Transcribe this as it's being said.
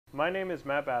My name is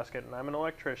Matt Baskett and I'm an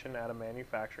electrician at a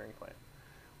manufacturing plant.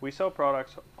 We sell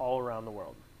products all around the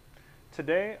world.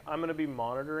 Today I'm going to be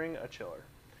monitoring a chiller.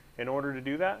 In order to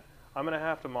do that, I'm going to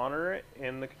have to monitor it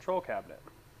in the control cabinet.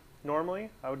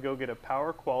 Normally I would go get a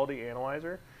power quality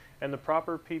analyzer and the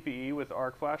proper PPE with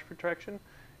arc flash protection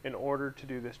in order to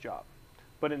do this job.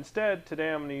 But instead today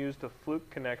I'm going to use the Fluke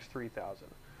CNX 3000.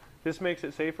 This makes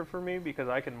it safer for me because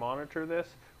I can monitor this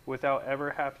without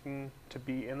ever having to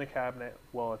be in the cabinet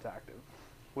while it's active,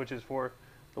 which is for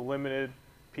the limited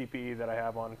PPE that I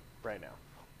have on right now.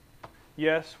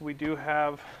 Yes, we do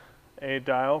have a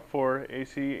dial for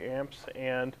AC amps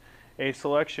and a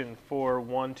selection for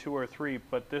 1, 2, or 3,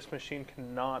 but this machine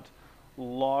cannot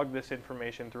log this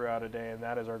information throughout a day, and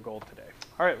that is our goal today.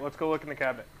 All right, let's go look in the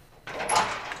cabinet.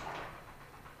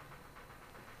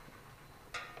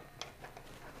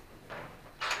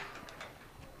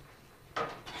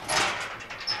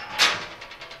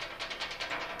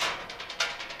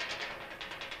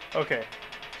 Okay,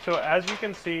 so as you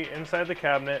can see inside the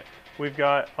cabinet, we've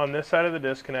got on this side of the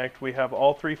disconnect, we have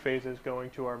all 3 phases going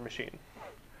to our machine.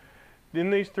 In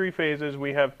these 3 phases,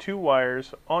 we have 2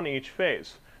 wires on each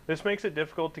phase. This makes it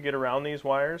difficult to get around these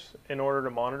wires in order to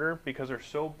monitor because they're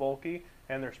so bulky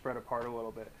and they're spread apart a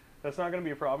little bit. That's not going to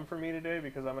be a problem for me today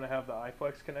because I'm going to have the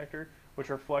iFlex connector, which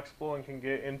are flexible and can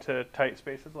get into tight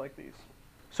spaces like these.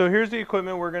 So here's the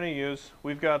equipment we're going to use.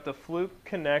 We've got the Fluke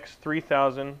CNX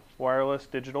 3000 wireless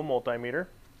digital multimeter.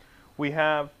 We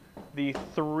have the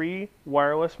 3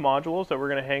 wireless modules that we're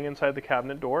going to hang inside the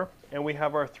cabinet door, and we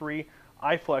have our 3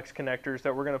 iFlex connectors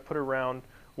that we're going to put around,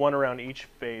 one around each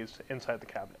phase inside the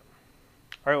cabinet.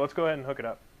 All right, let's go ahead and hook it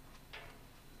up.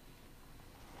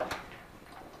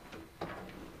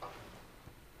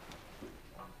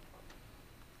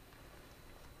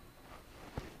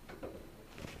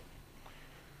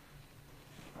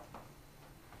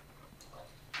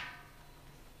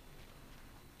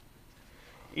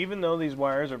 Even though these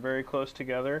wires are very close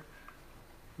together,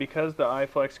 because the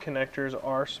iFlex connectors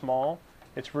are small,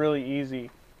 it's really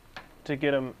easy to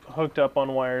get them hooked up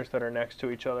on wires that are next to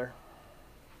each other,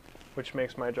 which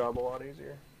makes my job a lot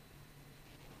easier.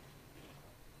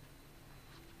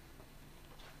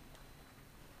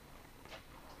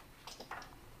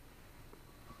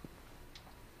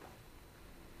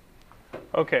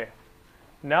 Okay,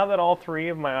 now that all 3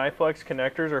 of my iFlex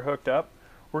connectors are hooked up,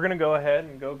 we're going to go ahead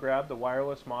and go grab the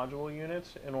wireless module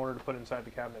units in order to put inside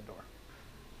the cabinet door.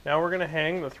 Now we're going to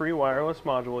hang the 3 wireless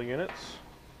module units.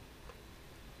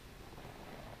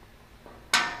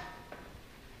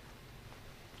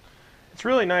 It's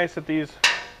really nice that these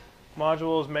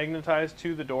modules magnetize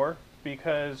to the door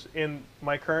because in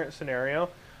my current scenario,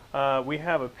 we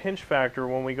have a pinch factor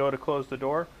when we go to close the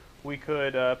door. We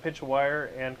could pinch a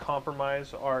wire and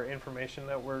compromise our information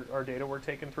that our data we're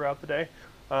taking throughout the day.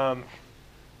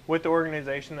 With the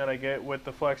organization that I get with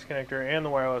the flex connector and the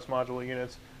wireless module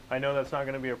units, I know that's not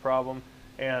going to be a problem,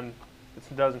 and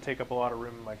it doesn't take up a lot of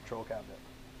room in my control cabinet.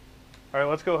 All right,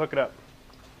 let's go hook it up.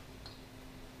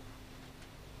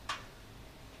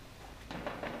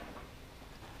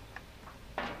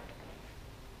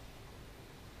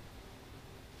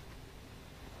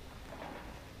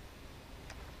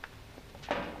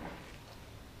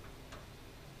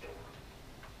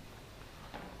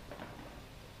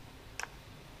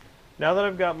 Now that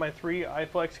I've got my 3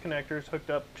 iFlex connectors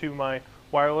hooked up to my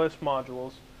wireless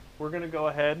modules, we're going to go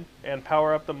ahead and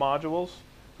power up the modules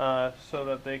so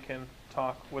that they can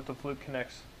talk with the Fluke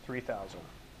CNX 3000.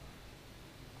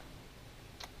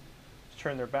 Let's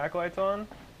turn their backlights on.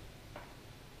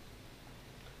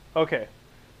 Okay,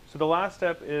 so the last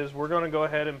step is we're going to go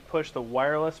ahead and push the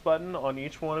wireless button on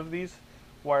each one of these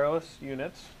wireless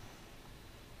units.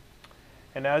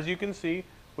 And as you can see,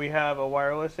 we have a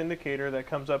wireless indicator that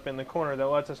comes up in the corner that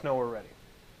lets us know we're ready.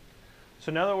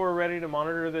 So now that we're ready to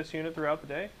monitor this unit throughout the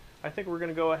day, I think we're going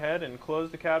to go ahead and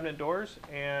close the cabinet doors,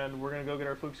 and we're going to go get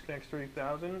our Fluke CNX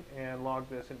 3000 and log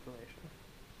this information.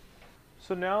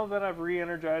 So now that I've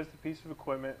re-energized the piece of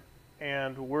equipment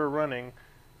and we're running,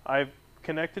 I've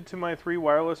connected to my 3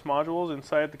 wireless modules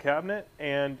inside the cabinet,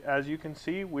 and as you can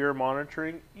see, we are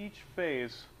monitoring each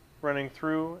phase running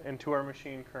through and to our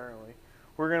machine currently.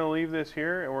 We're going to leave this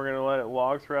here and we're going to let it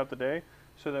log throughout the day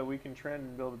so that we can trend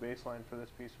and build a baseline for this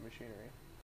piece of machinery.